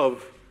book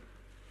of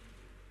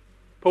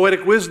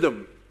poetic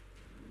wisdom.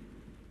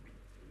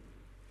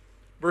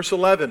 Verse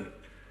 11.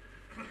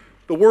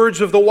 The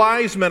words of the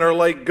wise men are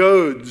like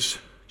goads,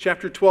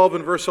 chapter 12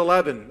 and verse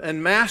 11.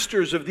 And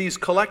masters of these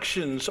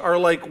collections are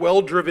like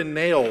well-driven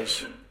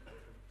nails.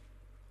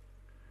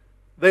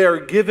 They are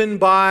given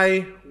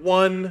by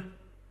one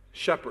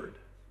shepherd.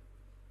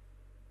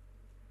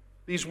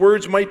 These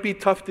words might be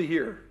tough to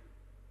hear.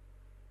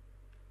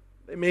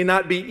 They may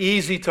not be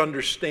easy to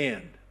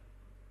understand.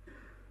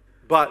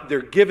 But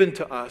they're given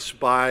to us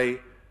by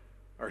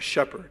our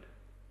shepherd.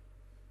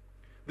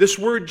 This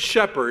word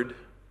shepherd,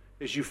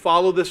 as you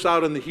follow this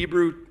out in the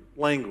Hebrew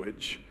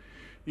language,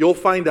 you'll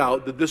find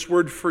out that this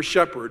word for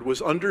shepherd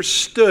was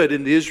understood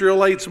in the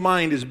Israelites'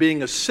 mind as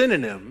being a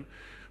synonym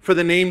for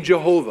the name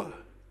Jehovah.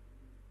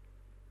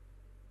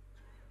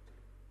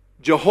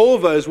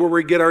 Jehovah is where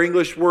we get our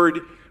English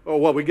word,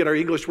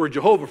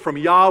 Jehovah from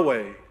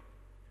Yahweh.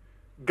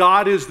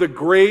 God is the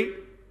great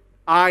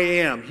I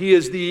am. He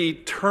is the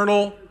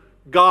eternal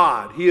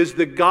God. He is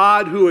the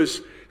God who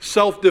is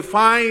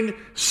self-defined,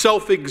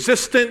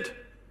 self-existent.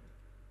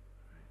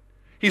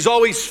 He's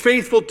always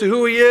faithful to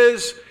who He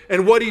is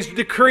and what He's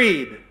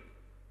decreed.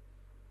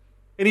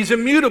 And He's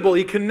immutable.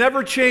 He can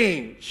never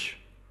change.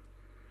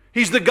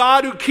 He's the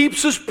God who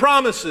keeps His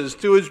promises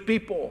to His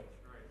people.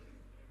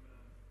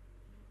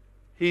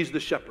 He's the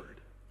shepherd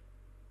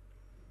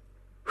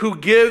who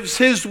gives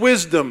His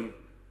wisdom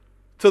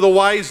to the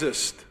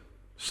wisest,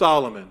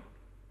 Solomon,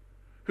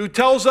 who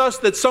tells us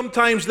that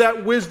sometimes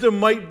that wisdom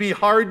might be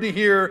hard to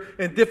hear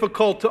and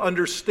difficult to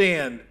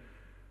understand.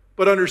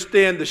 But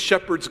understand, the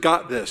shepherd's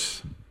got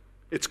this.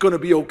 It's going to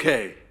be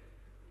okay.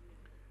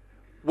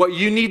 What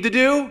you need to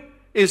do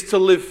is to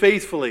live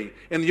faithfully.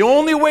 And the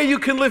only way you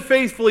can live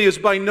faithfully is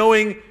by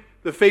knowing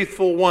the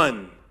faithful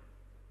one,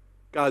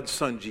 God's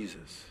Son,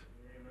 Jesus.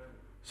 Amen.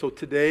 So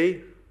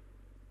today,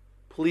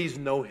 please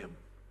know Him.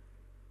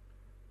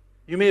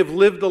 You may have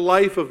lived a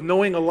life of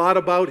knowing a lot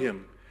about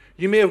Him.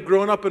 You may have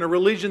grown up in a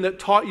religion that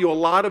taught you a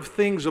lot of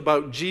things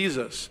about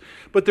Jesus.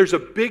 But there's a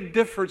big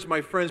difference,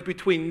 my friends,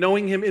 between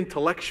knowing Him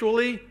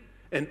intellectually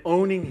and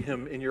owning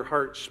Him in your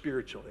heart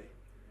spiritually.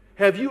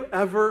 Have you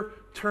ever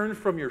turned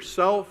from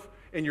yourself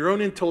and your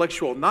own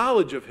intellectual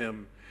knowledge of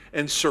Him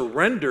and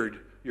surrendered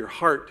your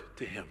heart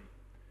to Him?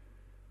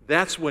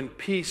 That's when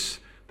peace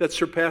that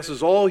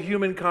surpasses all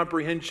human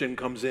comprehension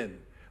comes in.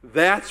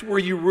 That's where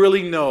you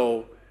really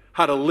know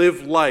how to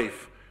live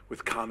life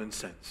with common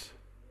sense.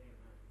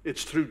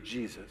 It's through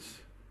Jesus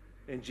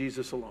and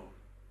Jesus alone.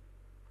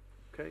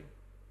 Okay?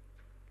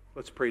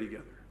 Let's pray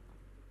together.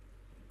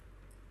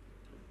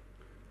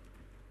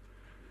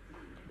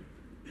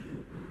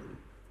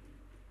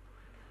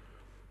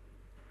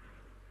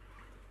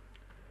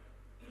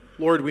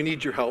 Lord, we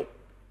need your help.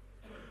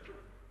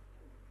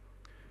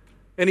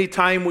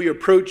 Anytime we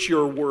approach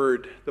your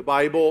word, the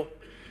Bible,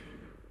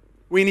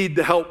 we need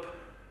the help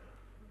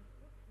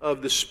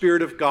of the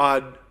Spirit of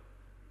God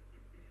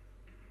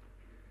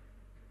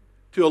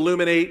to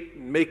illuminate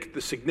and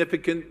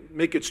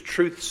make its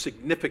truth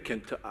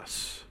significant to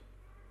us.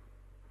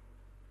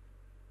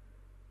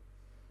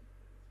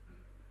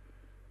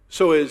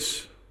 So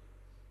as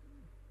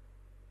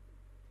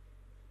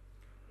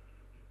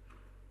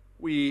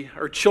we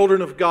are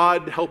children of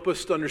God, help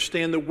us to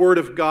understand the Word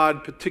of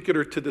God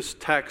particular to this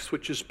text,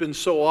 which has been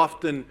so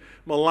often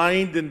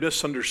maligned and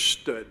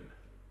misunderstood.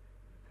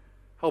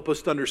 Help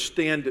us to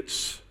understand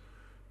its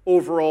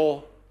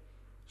overall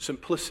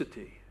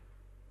simplicity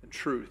and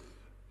truth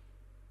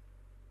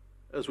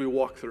as we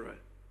walk through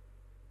it.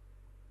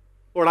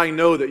 Lord, I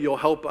know that you'll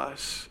help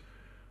us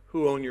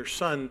who own your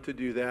Son to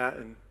do that.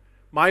 And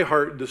my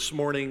heart this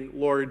morning,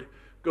 Lord,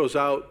 goes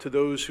out to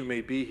those who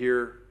may be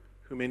here,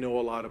 who may know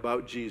a lot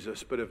about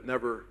Jesus, but have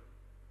never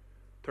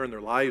turned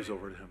their lives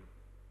over to him.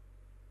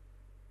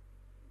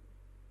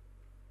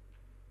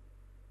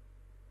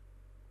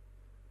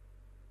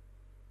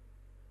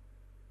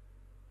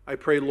 I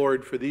pray,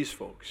 Lord, for these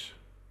folks,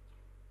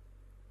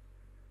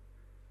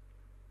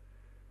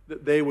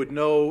 that they would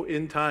know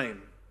in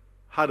time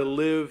how to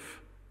live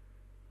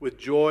with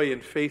joy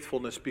and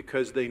faithfulness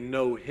because they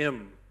know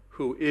him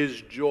who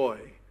is joy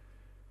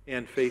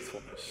and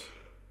faithfulness.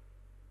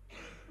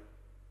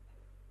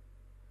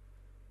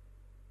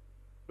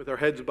 With our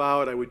heads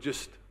bowed, I would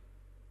just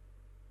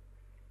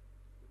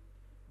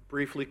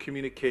briefly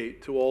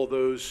communicate to all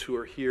those who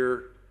are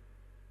here.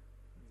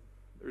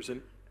 There's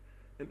an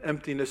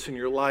emptiness in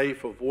your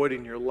life, a void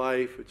in your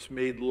life. It's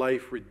made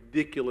life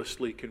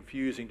ridiculously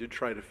confusing to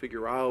try to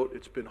figure out.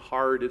 It's been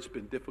hard. It's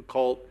been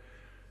difficult.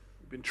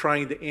 You've been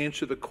trying to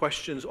answer the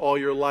questions all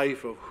your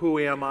life of who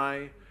am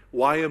I?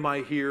 Why am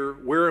I here?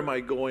 Where am I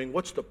going?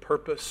 What's the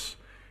purpose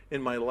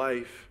in my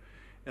life?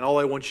 And all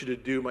I want you to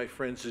do, my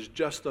friends, is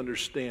just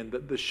understand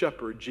that the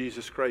shepherd,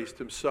 Jesus Christ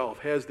himself,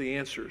 has the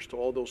answers to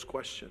all those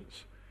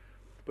questions.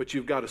 But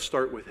you've got to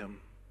start with him.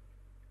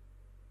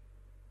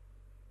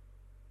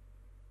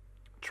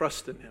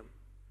 Trust in him.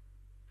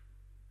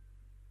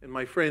 And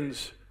my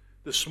friends,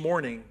 this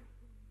morning,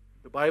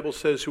 the Bible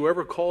says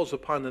whoever calls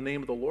upon the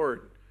name of the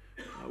Lord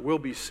will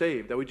be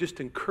saved. I would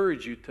just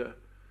encourage you to,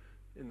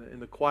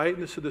 in the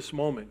quietness of this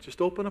moment, just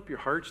open up your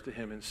hearts to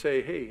him and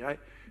say, hey, I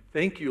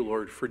thank you,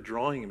 Lord, for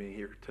drawing me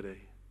here today.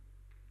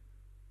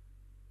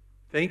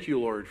 Thank you,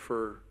 Lord,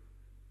 for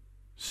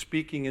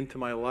speaking into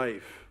my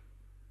life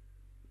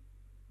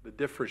the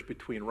difference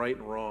between right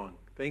and wrong.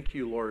 Thank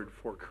you, Lord,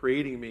 for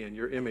creating me in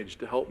your image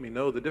to help me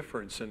know the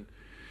difference. And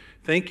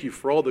thank you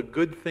for all the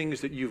good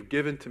things that you've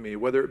given to me,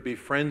 whether it be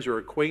friends or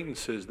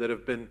acquaintances that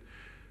have been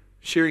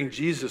sharing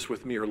Jesus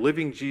with me or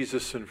living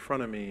Jesus in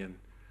front of me. And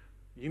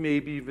you may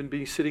even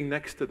be sitting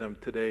next to them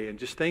today. And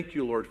just thank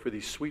you, Lord, for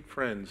these sweet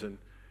friends. And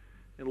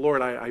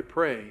Lord, I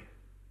pray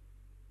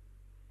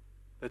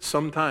that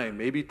sometime,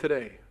 maybe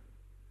today,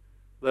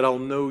 that I'll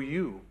know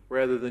you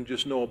rather than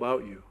just know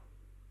about you.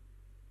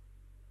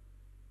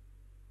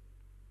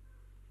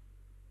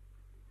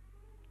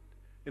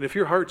 And if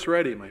your heart's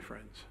ready, my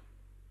friends,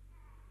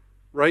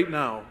 right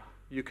now,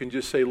 you can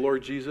just say,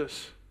 Lord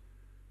Jesus,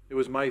 it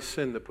was my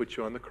sin that put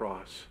you on the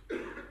cross.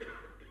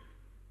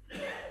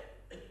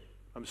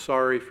 I'm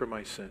sorry for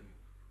my sin.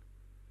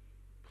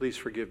 Please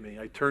forgive me.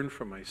 I turn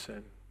from my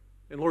sin.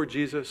 And Lord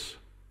Jesus,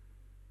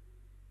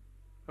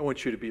 I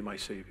want you to be my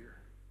Savior.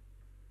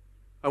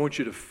 I want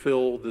you to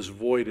fill this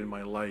void in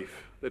my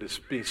life that has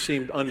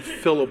seemed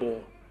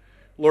unfillable.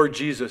 Lord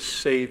Jesus,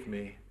 save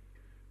me.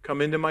 Come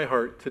into my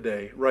heart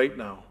today, right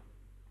now.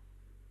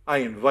 I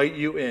invite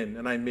you in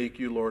and I make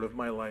you Lord of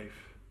my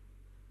life.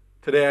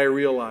 Today I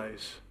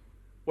realize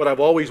what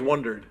I've always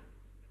wondered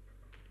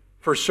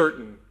for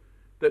certain,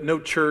 that no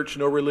church,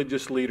 no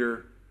religious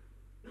leader,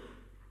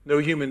 no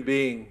human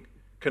being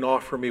can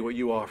offer me what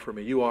you offer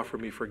me. You offer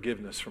me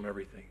forgiveness from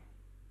everything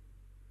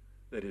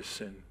that is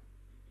sin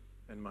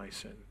and my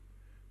sin.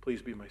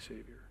 Please be my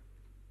Savior.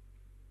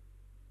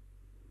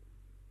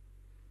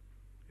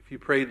 If you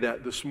prayed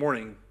that this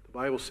morning, the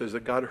Bible says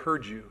that God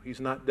heard you. He's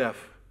not deaf.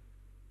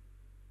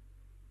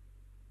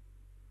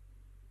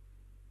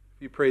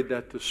 If you prayed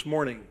that this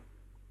morning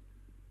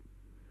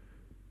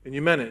and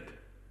you meant it,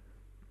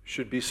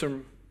 should be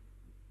some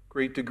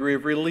great degree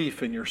of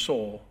relief in your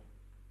soul.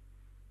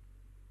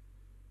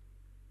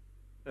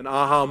 An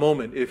aha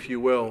moment, if you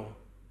will.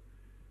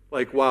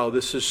 Like, wow,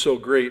 this is so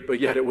great, but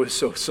yet it was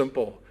so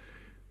simple.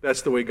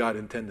 That's the way God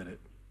intended it.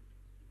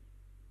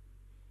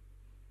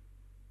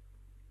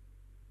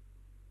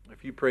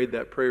 If you prayed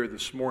that prayer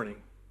this morning,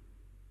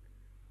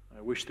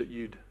 I wish that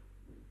you'd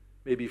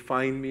maybe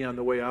find me on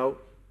the way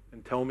out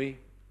and tell me.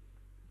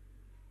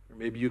 Or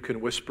maybe you can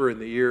whisper in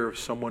the ear of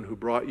someone who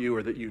brought you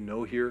or that you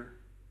know here.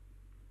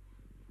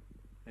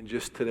 And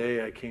just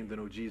today I came to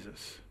know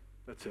Jesus.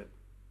 That's it.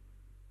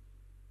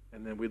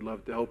 And then we'd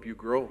love to help you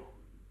grow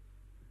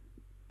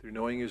through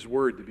knowing his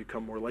word to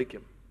become more like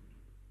him.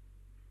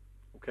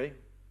 Okay?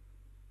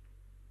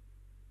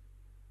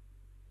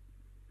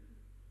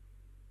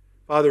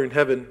 Father in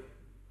heaven,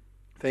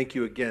 thank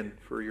you again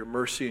for your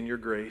mercy and your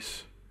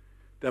grace,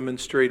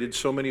 demonstrated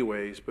so many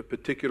ways, but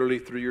particularly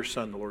through your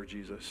Son, the Lord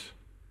Jesus.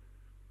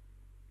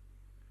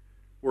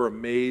 we're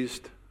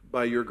amazed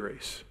by your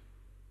grace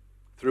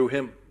through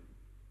him.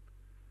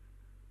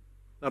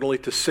 Not only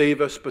to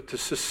save us, but to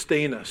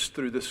sustain us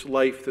through this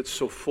life that's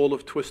so full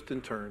of twists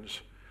and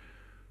turns.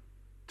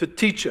 To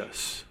teach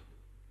us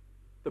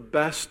the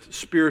best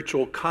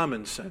spiritual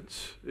common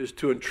sense is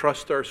to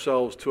entrust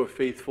ourselves to a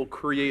faithful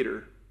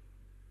Creator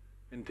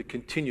and to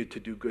continue to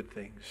do good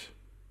things.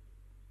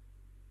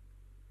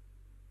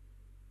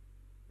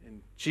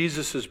 In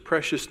Jesus'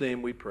 precious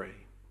name we pray.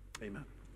 Amen.